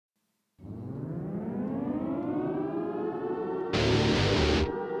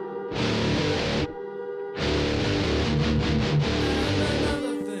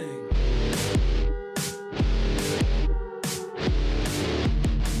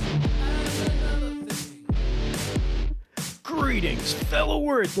Greetings, fellow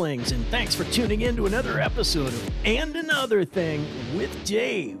Earthlings, and thanks for tuning in to another episode of And Another Thing with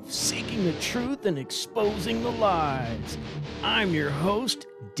Dave, seeking the truth and exposing the lies. I'm your host,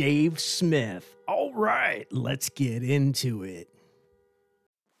 Dave Smith. All right, let's get into it.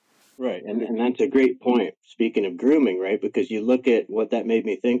 Right, and that's a great point. Speaking of grooming, right? Because you look at what that made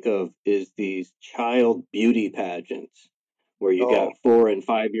me think of is these child beauty pageants where you got 4 and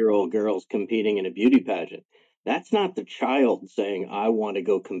 5-year-old girls competing in a beauty pageant. That's not the child saying, I want to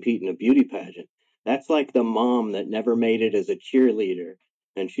go compete in a beauty pageant. That's like the mom that never made it as a cheerleader.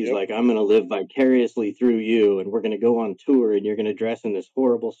 And she's like, I'm going to live vicariously through you, and we're going to go on tour, and you're going to dress in this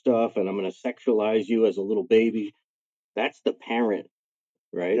horrible stuff, and I'm going to sexualize you as a little baby. That's the parent,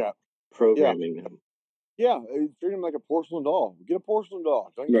 right? Yeah. Programming them. Yeah, treat him like a porcelain doll. Get a porcelain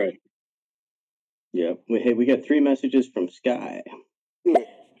doll. Don't you Right. Yeah. We got 3 messages from Sky.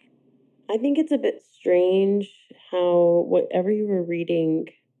 I think it's a bit strange how whatever you were reading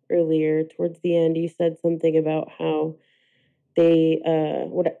earlier towards the end, you said something about how they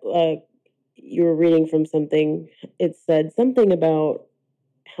you were reading from something. It said something about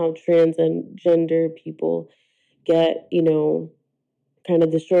how trans and gender people get, kind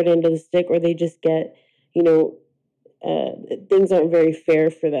of the short end of the stick, or they just get, things aren't very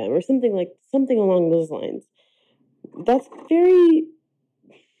fair for them, or something along those lines.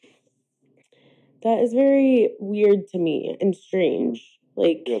 That is very weird to me and strange.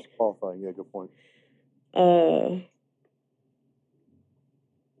 Like, Yeah, it's qualifying. Yeah, good point. Yeah,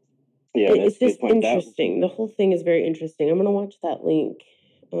 it's just point. interesting. The whole thing is very interesting. I'm gonna watch that link.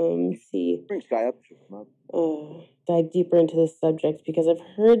 See. Bring Sky up. Dive deeper into this subject because I've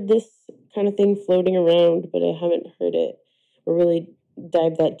heard this kind of thing floating around, but I haven't heard it or really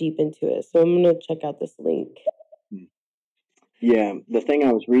dive that deep into it. So I'm gonna check out this link. Yeah, the thing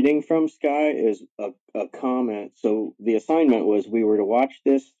I was reading from Sky is a comment. So the assignment was we were to watch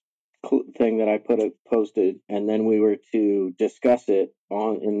this thing that I posted, and then we were to discuss it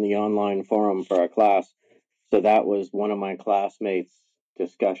in the online forum for our class. So that was one of my classmates'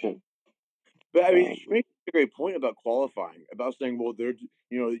 discussion. But I mean, she makes a great point about qualifying, about saying, well, they're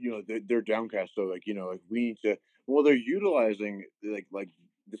downcast, so like we need to. Well, they're utilizing like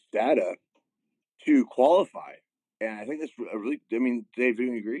this data to qualify, and I think that's really. I mean, Dave, do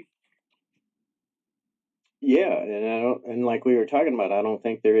you agree? Yeah, and like we were talking about, I don't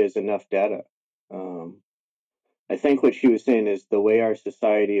think there is enough data. I think what she was saying is the way our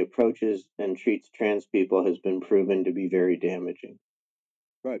society approaches and treats trans people has been proven to be very damaging.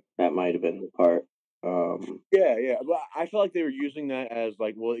 Right. That might have been the part. Yeah. But I felt like they were using that as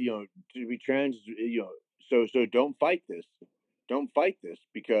like, well, to be trans, so don't fight this. Don't fight this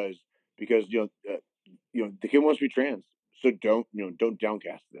because the kid wants to be trans. So don't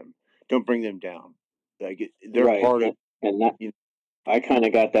downcast them. Don't bring them down. Like they're right. part of. And that I kind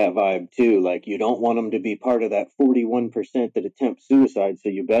of got that vibe too. Like you don't want them to be part of that 41% that attempt suicide, so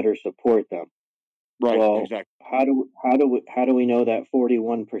you better support them. Right. Well, exactly. How do we know that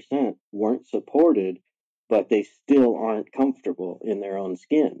 41% weren't supported, but they still aren't comfortable in their own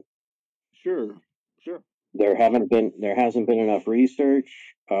skin? Sure. There hasn't been enough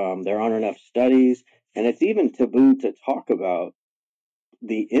research. There aren't enough studies, and it's even taboo to talk about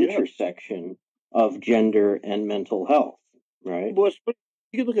the intersection of gender and mental health. Right. Well,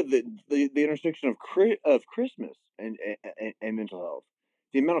 you can look at the intersection of Christmas and mental health.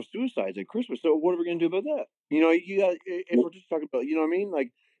 The amount of suicides at Christmas. So what are we going to do about that? You got if we're just talking about, you know what I mean?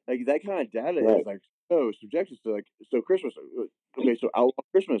 Like that kind of data is like so subjective to so Christmas. Okay, so outlaw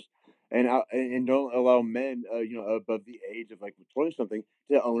Christmas and don't allow men, above the age of like 20 something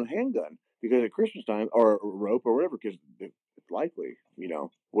to own a handgun because at Christmas time or a rope or whatever, because it's likely,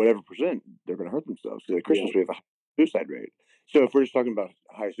 whatever percent they're going to hurt themselves. Because at Christmas we have a high suicide rate. So if we're just talking about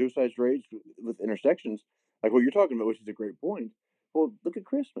high suicide rates with intersections, like what you're talking about, which is a great point. Well, look at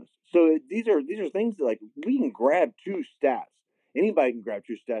Christmas. So these are things that like we can grab 2 stats. Anybody can grab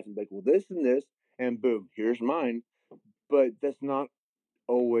 2 stats and be like, well, this and this, and boom, here's mine. But that's not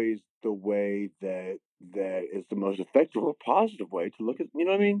always the way that is the most effective or positive way to look at. You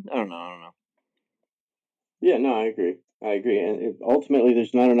know what I mean? I don't know. Yeah, no, I agree. And ultimately,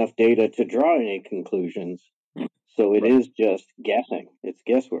 there's not enough data to draw any conclusions. So it is just guessing. It's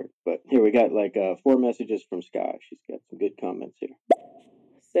guesswork. But here we got like 4 messages from Sky. She's got some good comments here.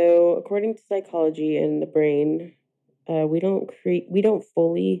 So according to psychology and the brain, we don't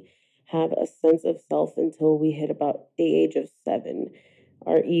fully have a sense of self until we hit about the age of 7.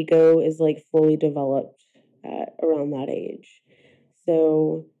 Our ego is like fully developed at around that age.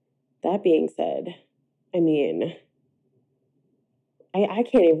 So that being said, I mean, I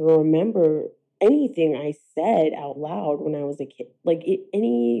can't even remember anything I said out loud when I was a kid. Like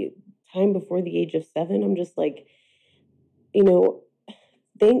any time before the age of 7, I'm just like, you know,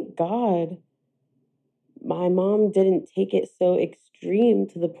 thank God my mom didn't take it so extreme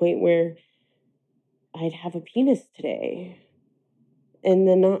to the point where I'd have a penis today and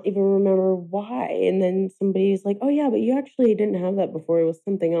then not even remember why. And then somebody's like, oh, yeah, but you actually didn't have that before. It was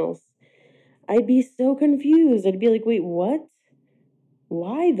something else. I'd be so confused. I'd be like, wait, what?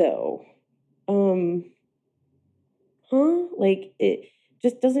 Why though? Huh? Like, it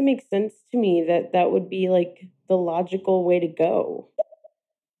just doesn't make sense to me that that would be like the logical way to go.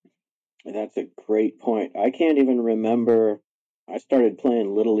 That's a great point. I can't even remember. I started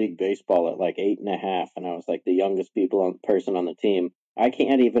playing Little League Baseball at like 8.5, and I was like the youngest person on the team. I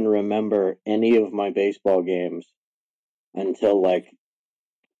can't even remember any of my baseball games until like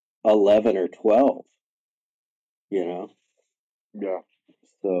 11 or 12, you know? Yeah.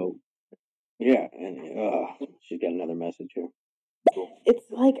 So, yeah, and she's got another message here. It's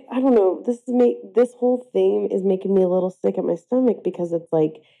like, I don't know, this whole thing is making me a little sick at my stomach because it's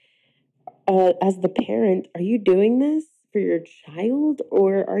like, as the parent, are you doing this for your child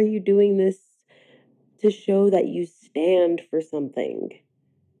or are you doing this to show that you stand for something?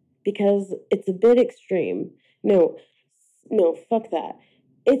 Because it's a bit extreme. No, no, fuck that.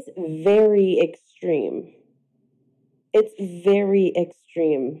 It's very extreme. It's very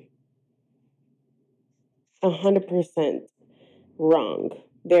extreme. 100% wrong.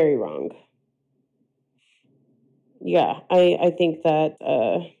 Very wrong. Yeah, I think that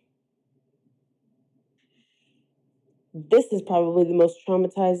this is probably the most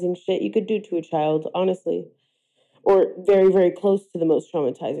traumatizing shit you could do to a child, honestly. Or very, very close to the most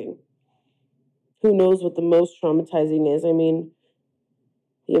traumatizing. Who knows what the most traumatizing is? I mean,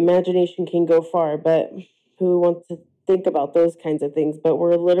 the imagination can go far, but who wants to think about those kinds of things? But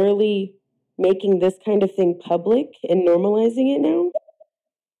we're literally making this kind of thing public and normalizing it now.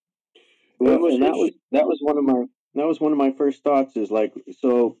 Well, and that was one of my first thoughts is like,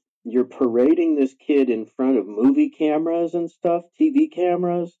 so you're parading this kid in front of movie cameras and stuff, TV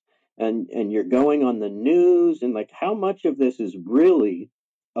cameras, and you're going on the news, and like how much of this is really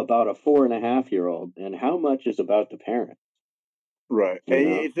about a 4.5-year-old and how much is about the parent? Right. You And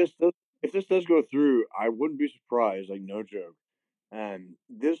know? if this does go through, I wouldn't be surprised, like no joke. And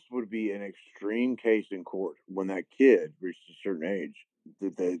this would be an extreme case in court when that kid reaches a certain age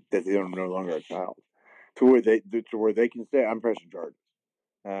that they are no longer a child, to where they can say, "I'm pressing charges."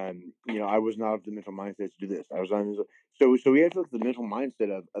 You know, I was not of the mental mindset to do this. I was on so we have to look at the mental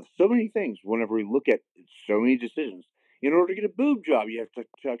mindset of so many things whenever we look at so many decisions. In order to get a boob job, you have to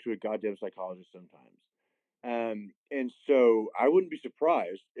talk to a goddamn psychologist sometimes. And so I wouldn't be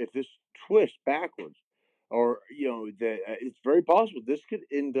surprised if this twists backwards, or you know that it's very possible this could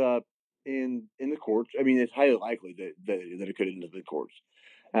end up in the courts. I mean, it's highly likely that it could end up in the courts.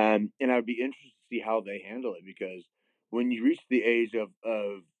 And I'd be interested to see how they handle it because when you reach the age of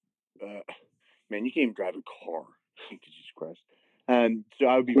man, you can't even drive a car. Jesus Christ. So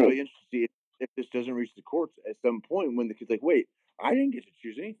I would be really interested to see if this doesn't reach the courts at some point when the kid's like, wait, I didn't get to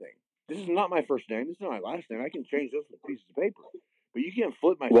choose anything. This is not my first name. This is not my last name. I can change this with pieces of paper. But you can't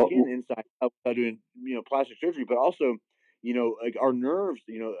flip my skin inside out without doing, you know, plastic surgery. But also, you know, like our nerves,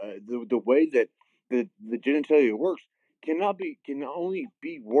 you know, the way that the genitalia works can only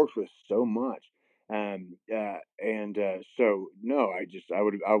be worked with so much. So no,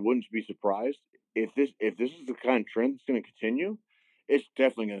 I wouldn't be surprised if this is the kind of trend that's going to continue. It's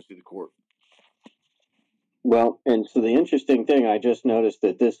definitely going to see the court. Well, and so the interesting thing, I just noticed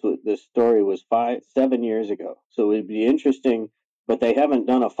that this story was 7 years ago. So it'd be interesting, but they haven't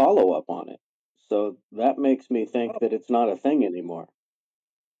done a follow up on it. So that makes me think that it's not a thing anymore.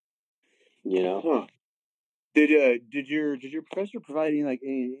 You know? Huh. Did your professor provide any like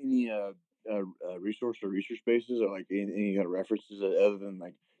any resource or research bases or like any kind of references other than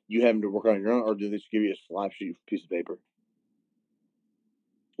like you having to work on your own, or did they just give you a slap sheet piece of paper?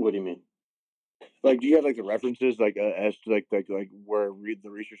 What do you mean? Like, do you have like the references like as to like where the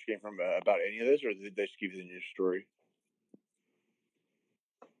research came from about any of this, or did they just give you the news story?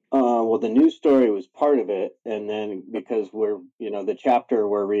 Well, the news story was part of it, and then because the chapter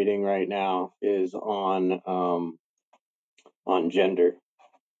we're reading right now is on gender.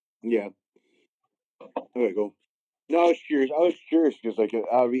 Yeah. Okay, cool. No, I was curious. I was curious because like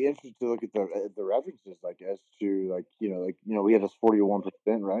I would be interested to look at the references, like as to like we had this 41%,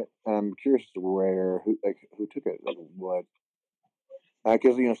 right? And I'm curious to who took it, like what.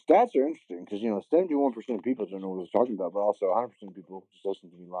 Because stats are interesting. Because 71% of people don't know what I was talking about, but also 100% of people just listen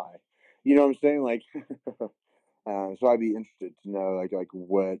to me lie. You know what I'm saying? Like, so I'd be interested to know like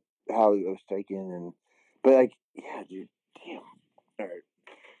what how it was taken, but like, yeah, dude, damn. All right,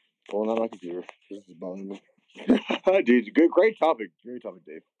 pulling out my computer. This is bothering me. Dude, great topic,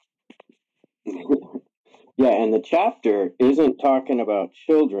 Dave. Yeah, and the chapter isn't talking about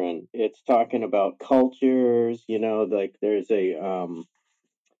children. It's talking about cultures. Like there's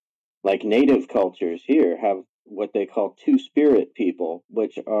like native cultures here have what they call two-spirit people,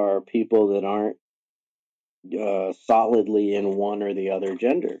 which are people that aren't solidly in one or the other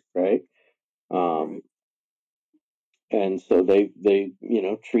gender, right? Right. And so they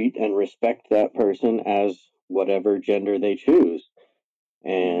treat and respect that person as whatever gender they choose,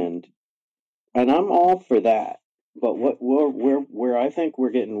 and I'm all for that. But where I think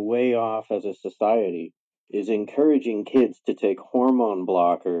we're getting way off as a society is encouraging kids to take hormone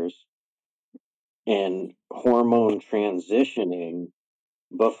blockers and hormone transitioning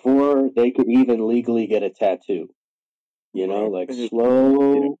before they could even legally get a tattoo. Like And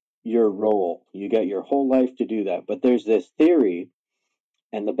slow your roll. You got your whole life to do that. But there's this theory,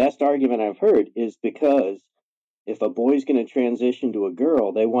 and the best argument I've heard is because if a boy's going to transition to a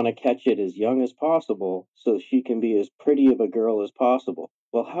girl, they want to catch it as young as possible so she can be as pretty of a girl as possible.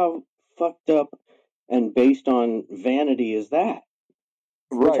 Well, how fucked up and based on vanity is that?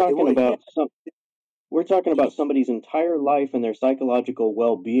 We're Right. talking Well, yeah. about we're talking about somebody's entire life and their psychological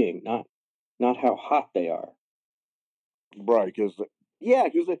well-being, not how hot they are. Right, because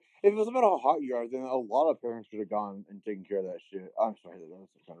if it was about how hot you are, then a lot of parents should have gone and taken care of that shit. I'm sorry, that was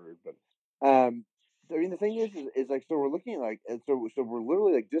kind of rude, but I mean, the thing is like, so we're looking at like, and so we're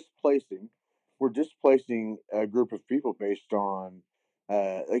literally like we're displacing a group of people based on,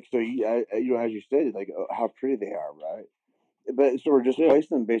 like, so as you stated, like how pretty they are, right? But so we're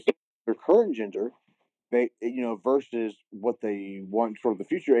displacing them based on their current gender, versus what they want for the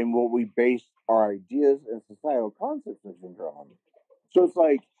future and what we base our ideas and societal concepts of gender on. So it's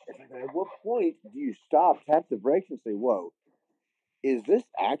like, at what point do you stop, tap the brakes, and say, "Whoa, is this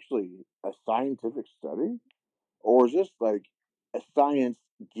actually a scientific study, or is this like a science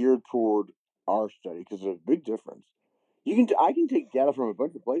geared toward our study?" Because there's a big difference. I can take data from a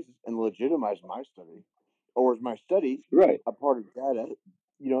bunch of places and legitimize my study, or is my study Right. a part of data?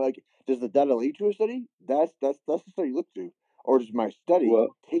 Like, does the data lead to a study? That's the study you look to, or is my study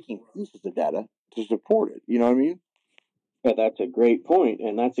Well, taking pieces of data to support it? You know what I mean? yeah, that's a great point,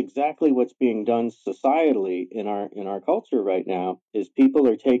 and that's exactly what's being done societally in our culture right now. Is people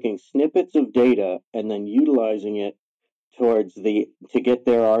are taking snippets of data and then utilizing it to get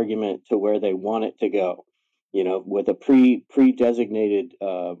their argument to where they want it to go, with a pre designated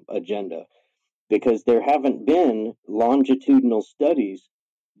agenda, because there haven't been longitudinal studies,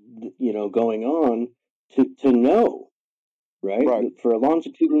 going on to know, right? Right. For a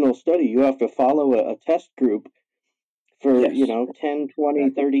longitudinal study, you have to follow a test group for, Yes. 10,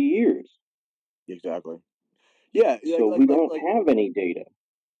 20, 30 years. Exactly. Yeah. So we don't have any data.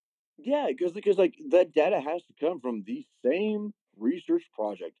 Yeah, because like that data has to come from the same research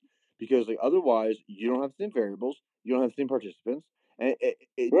project, because like otherwise you don't have the same variables, you don't have the same participants, and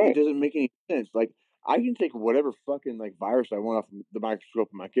it Right. doesn't make any sense. Like, I can take whatever fucking like virus I want off the microscope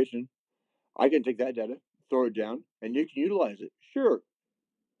in my kitchen. I can take that data, throw it down, and you can utilize it. Sure,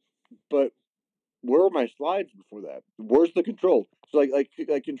 but where are my slides before that? Where's the control? So like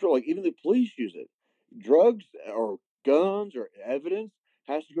control, like even the police use it. Drugs or guns or evidence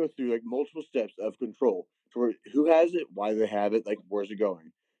has to go through like multiple steps of control. To where, who has it, why they have it, like where's it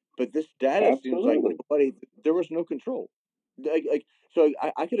going? But this data seems like Absolutely. there was no control. So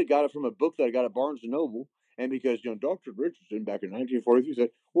I could have got it from a book that I got at Barnes and Noble, and because Dr. Richardson back in 1943 said,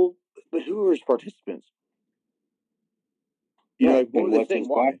 well, but who are his participants? Right. Like what And were they what's saying? his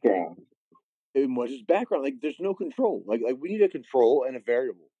Why? background? And what's his background? Like, there's no control. Like we need a control and a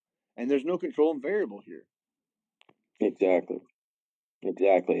variable, and there's no control and variable here. Exactly.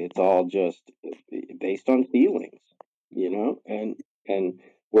 It's all just based on feelings, and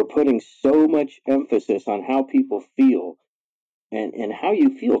we're putting so much emphasis on how people feel, and how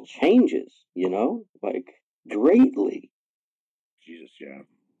you feel changes, like greatly. Jesus,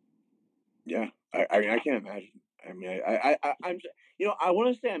 yeah. I mean, I can't imagine. I mean, I'm, I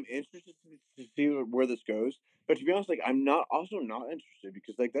want to say I'm interested to see where this goes, but to be honest, like I'm not interested,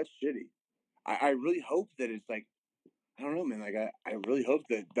 because like that's shitty. I really hope that it's like, I don't know, man. Like I really hope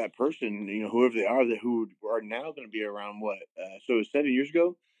that that person, whoever they are, that who are now going to be around what? So it was 7 years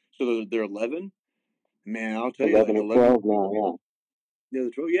ago. So they're 11. Man, I'll tell you, like 11 or 11. 12 now. Yeah, the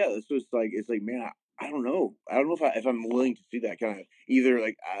 12. Yeah, so it's like, man, I don't know. I don't know if I'm willing to see that kind of, either,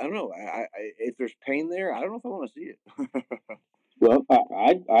 like, I don't know. If there's pain there, I don't know if I want to see it. Well,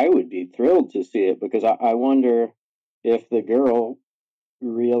 I would be thrilled to see it, because I wonder if the girl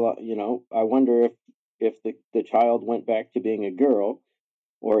I wonder if the child went back to being a girl,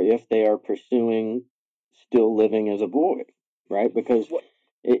 or if they are pursuing still living as a boy, right? Because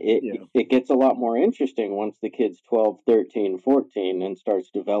it gets a lot more interesting once the kid's 12, 13, 14 and starts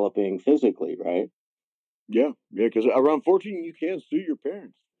developing physically, right? Yeah, because around 14 you can sue your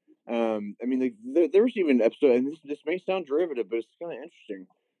parents. I mean, there was even an episode, and this may sound derivative, but it's kind of interesting.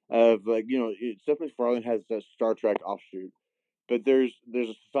 Of Seth MacFarlane has a Star Trek offshoot, but there's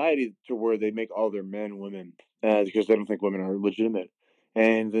a society to where they make all their men women because they don't think women are legitimate.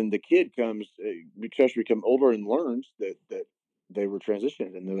 And then the kid comes, because become older and learns that they were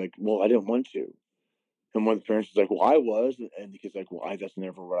transitioned, and they're like, "Well, I didn't want to." And one of the parents is like, "Well, I was," and the kid's like, "Well, that's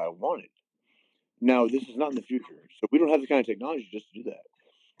never what I wanted." Now, this is not in the future, so we don't have the kind of technology just to do that.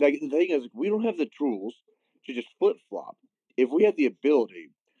 Like, the thing is, we don't have the tools to just flip flop. If we had the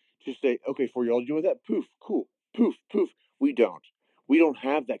ability to say, "Okay, 4 year old, you with that? Poof, cool, poof, poof," we don't. We don't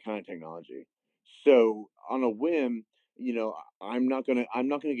have that kind of technology. So, on a whim, I'm not gonna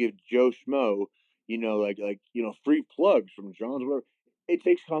give Joe Schmo, free plugs from John's, whatever. It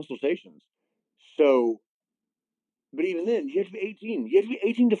takes consultations. So, but even then, you have to be 18. You have to be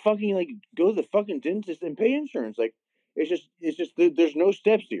 18 to fucking go to the fucking dentist and pay insurance. Like, it's just there's no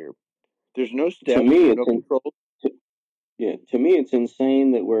steps here. There's no steps. To me, There's no control. to me, it's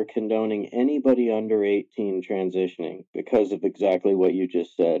insane that we're condoning anybody under 18 transitioning because of exactly what you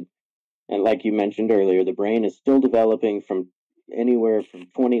just said. And like you mentioned earlier, the brain is still developing from anywhere from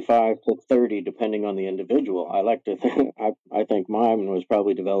 25 to 30, depending on the individual. I like to think, I think mine was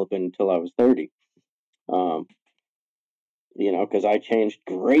probably developing until I was 30. Because I changed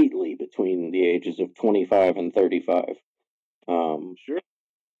greatly between the ages of 25 and 35.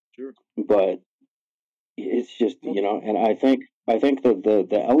 Sure. But it's just, and I think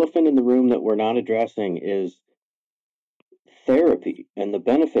the elephant in the room that we're not addressing is therapy and the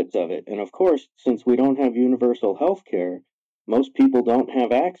benefits of it. And of course, since we don't have universal health care, most people don't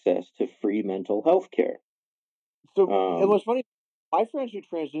have access to free mental health care. So it was funny. My friends who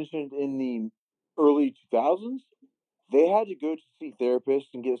transitioned in the early 2000s, they had to go to see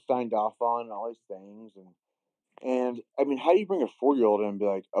therapists and get signed off on and all these things. And I mean, how do you bring a 4 year old in and be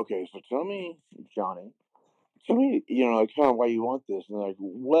like, "Okay, so tell me, Johnny, tell me, kind of why you want this?" And they're like,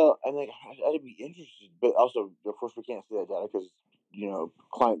 "Well," and like, I'd be interested, but also, of course, we can't see that data because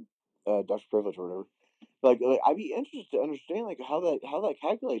client Dutch privilege or whatever. Like, I'd be interested to understand how that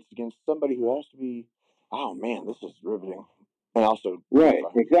calculates against somebody who has to be. Oh man, this is riveting, and also Right,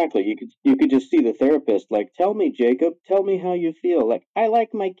 terrifying. exactly. You could just see the therapist like, "Tell me, Jacob, tell me how you feel." Like, "I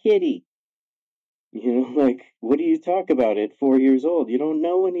like my kitty." Like, what do you talk about at 4 years old? You don't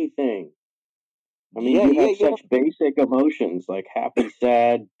know anything. I mean, Yeah, you yeah, have yeah. such basic emotions like happy,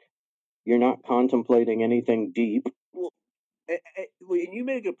 sad. You're not contemplating anything deep. Well, and you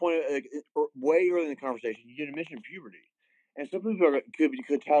made a good point. Way early in the conversation, you didn't mention puberty, and some people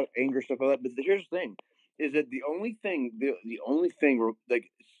could tout anger stuff like that. But here's the thing: is that the only thing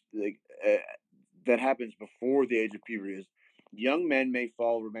that happens before the age of puberty is young men may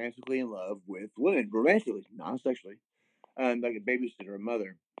fall romantically in love with women, romantically, not sexually, like a babysitter or a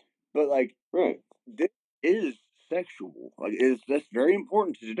mother. But Right. this is sexual. That's very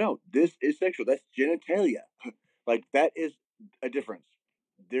important to denote. This is sexual. That's genitalia. Like, that is a difference.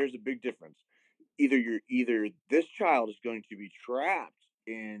 There's a big difference. Either this child is going to be trapped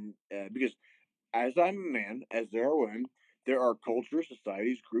in because as I'm a man, as there are women, there are cultures,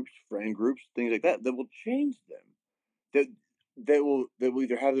 societies, groups, friend groups, things like that will change them. That that will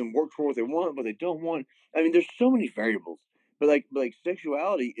either have them work toward what they want, what they don't want. I mean, there's so many variables. But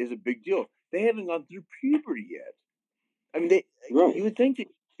sexuality is a big deal. They haven't gone through puberty yet. I mean, Right. you would think that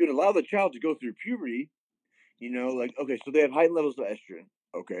you would allow the child to go through puberty. Okay, so they have high levels of estrogen.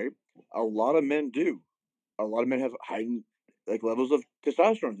 Okay, a lot of men do. A lot of men have high levels of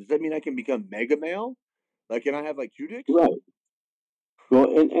testosterone. Does that mean I can become mega male? Like, can I have two dicks? Right.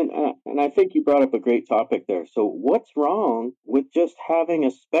 Well, and I think you brought up a great topic there. So, what's wrong with just having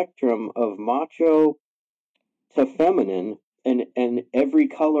a spectrum of macho to feminine and every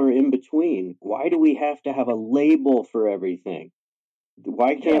color in between? Why do we have to have a label for everything?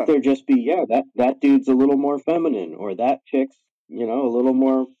 Why can't Yeah. there just be, that dude's a little more feminine, or that chick's, a little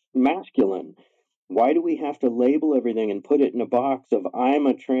more masculine? Why do we have to label everything and put it in a box of I'm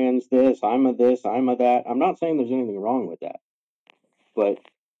a trans this, I'm a this, I'm a that? I'm not saying there's anything wrong with that, but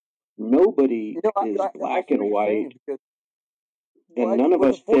nobody is I black see and what you're white, saying because and none of the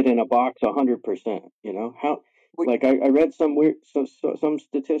us four. fit in a box 100%. How? Like, I read some weird some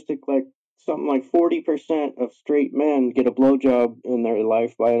statistic, like something like 40% of straight men get a blowjob in their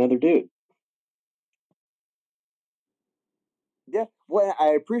life by another dude. Yeah, well, I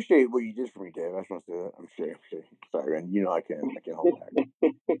appreciate what you did for me, Dave. I just want to say that. I'm sure. Sorry, man. You know I can't hold back.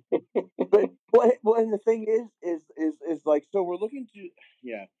 But well, and the thing is like, so we're looking to,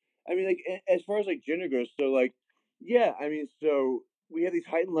 yeah. I mean, like, as far as like gender goes, so like, yeah. I mean, so we have these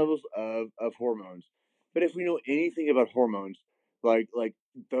heightened levels of hormones, but if we know anything about hormones, like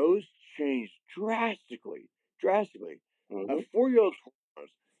those change drastically, drastically. A Mhm. 4-year-old's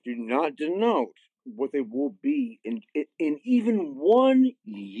hormones do not denote what they will be in even 1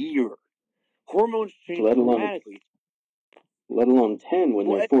 year. Hormones change Let alone dramatically. 10 when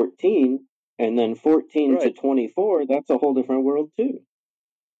they're Well, 14, and then 14 to right. 24, that's a whole different world too.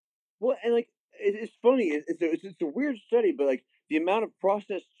 Well, and like it's funny. It's a weird study, but like the amount of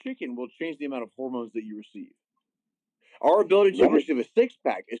processed chicken will change the amount of hormones that you receive. Our ability to Right. receive a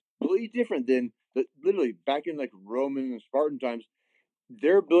 6-pack is completely different than literally back in like Roman and Spartan times.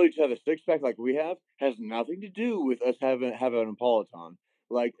 Their ability to have a 6-pack like we have has nothing to do with us having an Napolitan.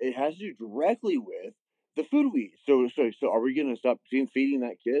 Like it has to do directly with the food we eat. So are we going to stop feeding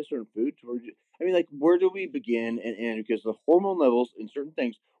that kid a certain food? I mean, like where do we begin and end? Because the hormone levels in certain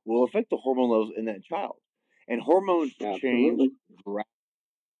things will affect the hormone levels in that child, and hormones change. Absolutely.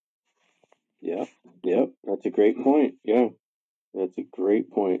 Yeah. Yep. That's a great point. Yeah. That's a great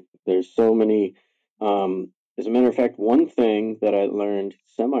point. There's so many. As a matter of fact, one thing that I learned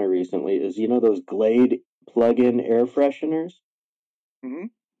semi recently is those Glade plug-in air fresheners Mm-hmm.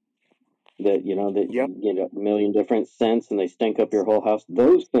 that that Yep. you get a million different scents and they stink up your whole house.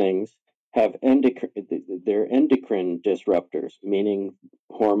 Those things have they're endocrine disruptors, meaning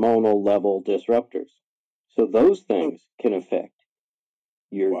hormonal level disruptors. So those things can affect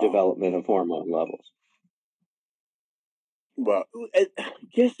your Wow. development of hormone levels. Well,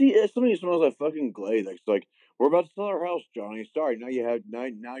 guess see, somebody smells like fucking Glade. Like, it's like we're about to sell our house, Johnny. Sorry,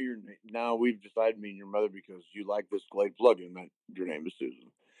 now we've decided me and your mother because you like this Glade plug-in that your name is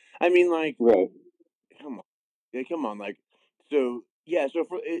Susan. I mean, like, Right. come on, yeah, come on, like, so yeah, so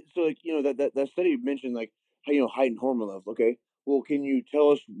like that study mentioned like how heightened hormone levels. Okay, well, can you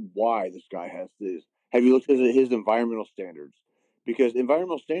tell us why this guy has this? Have you looked at his environmental standards? Because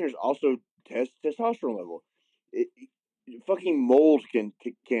environmental standards also test testosterone level. Fucking mold can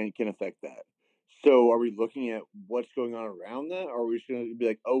affect that. So are we looking at what's going on around that, or are we just going to be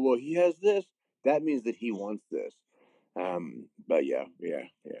like, oh well, he has this, that means that he wants this? But yeah.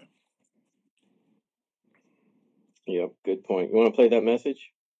 Yep. Good point. You want to play that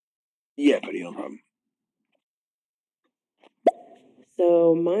message? Yeah, buddy, no problem.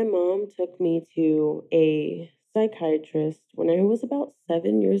 So my mom took me to a psychiatrist when I was about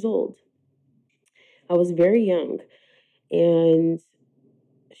 7 years old. I was very young, and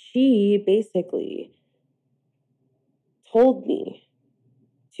she basically told me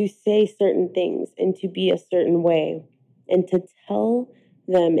to say certain things and to be a certain way and to tell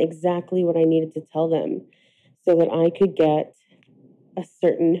them exactly what I needed to tell them so that I could get a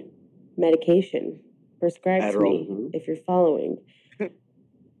certain medication prescribed to Adderall. me, if you're following.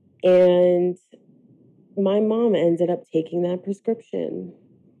 And my mom ended up taking that prescription.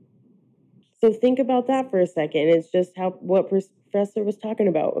 So think about that for a second. It's just what Professor was talking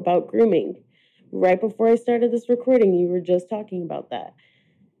about grooming. Right before I started this recording, you were just talking about that.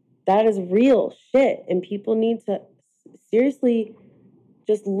 That is real shit. And people need to seriously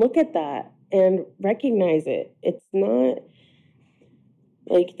just look at that and recognize it. It's not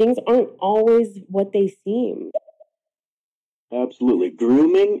like things aren't always what they seem. Absolutely.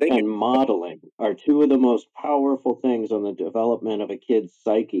 Grooming Thank you. and modeling are two of the most powerful things on the development of a kid's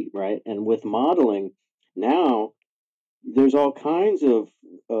psyche, right? And with modeling, now there's all kinds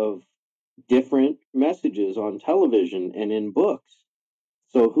of different messages on television and in books.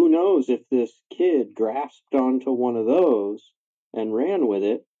 So who knows if this kid grasped onto one of those and ran with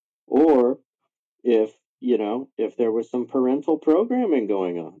it, or if, if there was some parental programming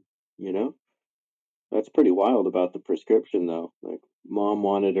going on, you know? That's pretty wild about the prescription, though. Like, mom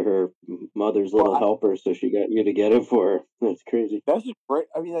wanted her mother's Well, little helper, so she got you to get it for her. That's crazy. that's a great.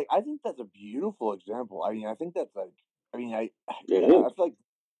 I mean, like, I think that's a beautiful example. I mean, I think that's like. I mean, It yeah, is. I feel like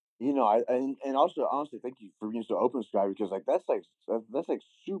and also honestly, thank you for being so open, Sky, because like that's like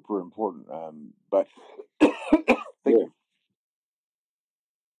super important. But thank Yeah, you.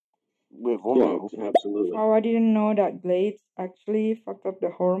 With one yeah, moment. absolutely. Oh, I didn't know that Glades actually fucked up the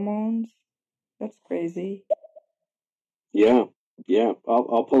hormones. That's crazy. Yeah, yeah.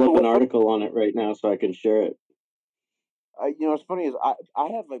 I'll pull up an What's funny, article on it right now so I can share it. what's funny is I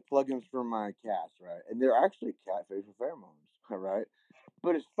have like plugins for my cats, right? And they're actually cat facial pheromones, right?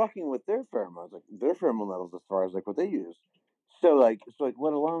 But it's fucking with their pheromones, like their pheromone levels as far as like what they use. So like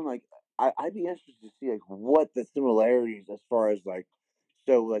let alone like I'd be interested to see like what the similarities as far as like,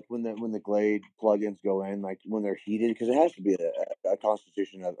 so like when the Glade plugins go in, like when they're heated, because it has to be a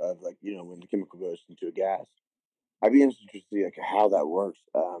constitution of like, you know, when the chemical goes into a gas. I'd be interested to see like how that works.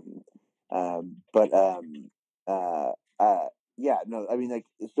 But yeah, no, I mean like,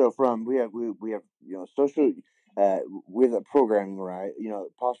 so from we have you know, social with a programming, right? You know,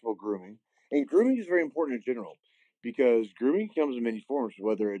 possible grooming, and grooming is very important in general because grooming comes in many forms,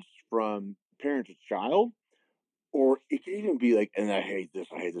 whether it's from parent to child, or it can even be like, and I hate this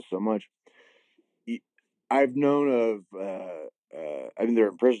so much. I've known of, I mean, they're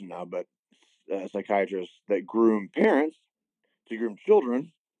in prison now, but psychiatrists that groom parents to groom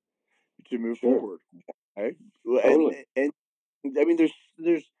children to move forward. Right? Totally. And I mean,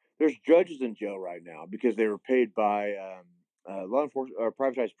 there's judges in jail right now because they were paid by law enforcement or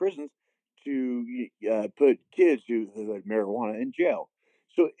privatized prisons to put kids who like marijuana in jail.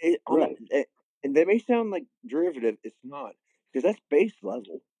 So Right. And they may sound like derivative. It's not, because that's base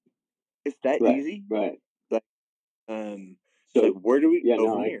level. It's that Right. easy. Right. Like, So like, where do we yeah, go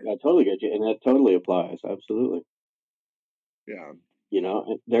no, from I here? totally get you, and that totally applies. Absolutely. Yeah. You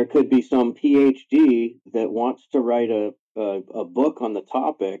know, there could be some PhD that wants to write a book on the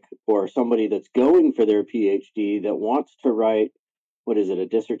topic, or somebody that's going for their PhD that wants to write, what is it, a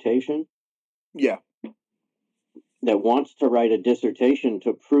dissertation? Yeah. That wants to write a dissertation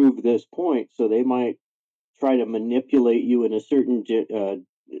to prove this point, so they might try to manipulate you in a certain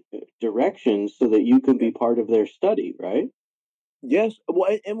direction so that you can be part of their study, right? Yes.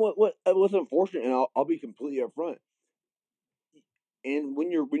 Well, and what's unfortunate, and I'll be completely upfront. And when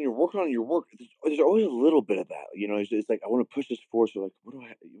you're working on your work, there's always a little bit of that. You know, it's like I want to push this forward. So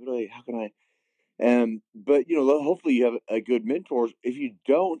like, how can I? But you know, hopefully you have a good mentors. If you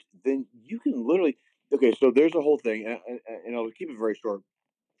don't, then you can literally. Okay, so there's a whole thing, and I'll keep it very short,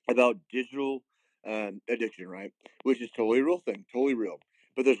 about digital addiction, right? Which is totally a real thing, totally real.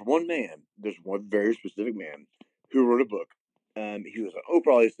 But there's one very specific man who wrote a book. He was on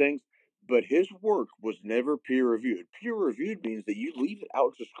Oprah, all these things, but his work was never peer reviewed. Peer reviewed means that you leave it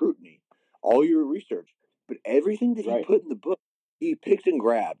out to scrutiny, all your research, but everything that he Right. put in the book, he picked and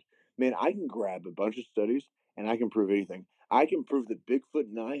grabbed. Man, I can grab a bunch of studies and I can prove anything. I can prove that Bigfoot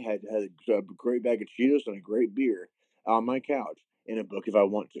and I had a great bag of Cheetos and a great beer on my couch in a book if I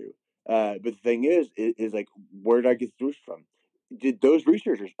want to. But the thing is like, where did I get the source from? Did those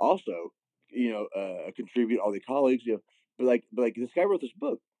researchers also, you know, contribute, all the colleagues, you know? But like this guy wrote this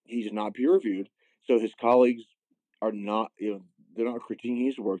book. He's not peer reviewed, so his colleagues are not, you know, they're not critiquing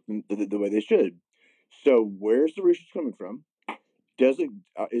his work the way they should. So where's the research coming from? Does it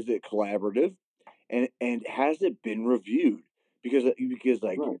is it collaborative, and has it been reviewed? Because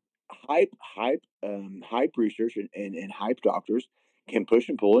like Right. hype research and hype doctors can push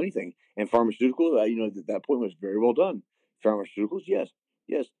and pull anything. And pharmaceuticals, you know, that point was very well done. Pharmaceuticals, yes,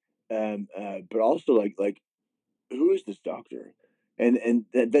 but also like who is this doctor? And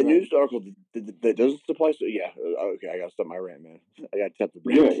that Right. news article that doesn't supply. So yeah, okay, I gotta stop my rant, man. I gotta tap the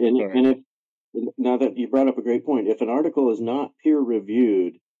Yeah, brakes. All right. and if now that you brought up a great point, if an article is not peer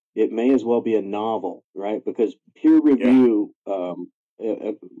reviewed, it may as well be a novel, right? Because peer review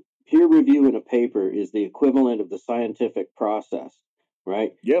in a paper is the equivalent of the scientific process,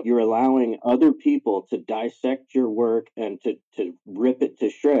 right? Yep. You're allowing other people to dissect your work and to rip it to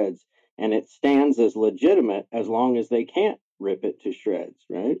shreds, and it stands as legitimate as long as they can't rip it to shreds,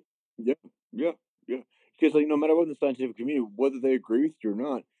 right? Yeah, yeah, yeah. Because like no matter what in the scientific community, whether they agree with you or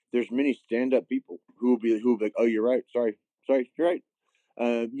not, there's many stand-up people who will be like, "Oh, you're right. Sorry, you're right."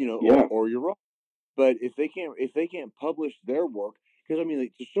 You know, Yeah. or you're wrong. But if they can't publish their work, because I mean,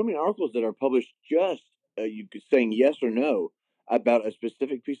 like, there's so many articles that are published just you saying yes or no about a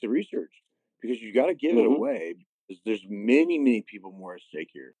specific piece of research, because you got to give it Hmm. away. Because there's many people more at stake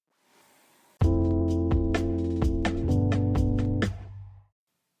here.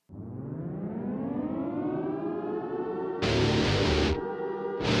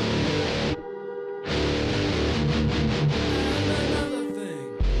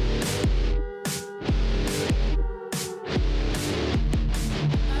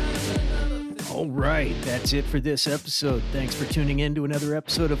 All right, that's it for this episode. Thanks for tuning in to another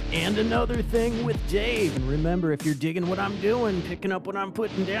episode of And Another Thing with Dave. And remember, if you're digging what I'm doing, picking up what I'm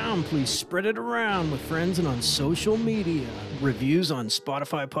putting down, please spread it around with friends and on social media. Reviews on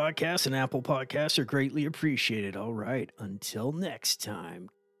Spotify podcasts and Apple podcasts are greatly appreciated. All right, until next time.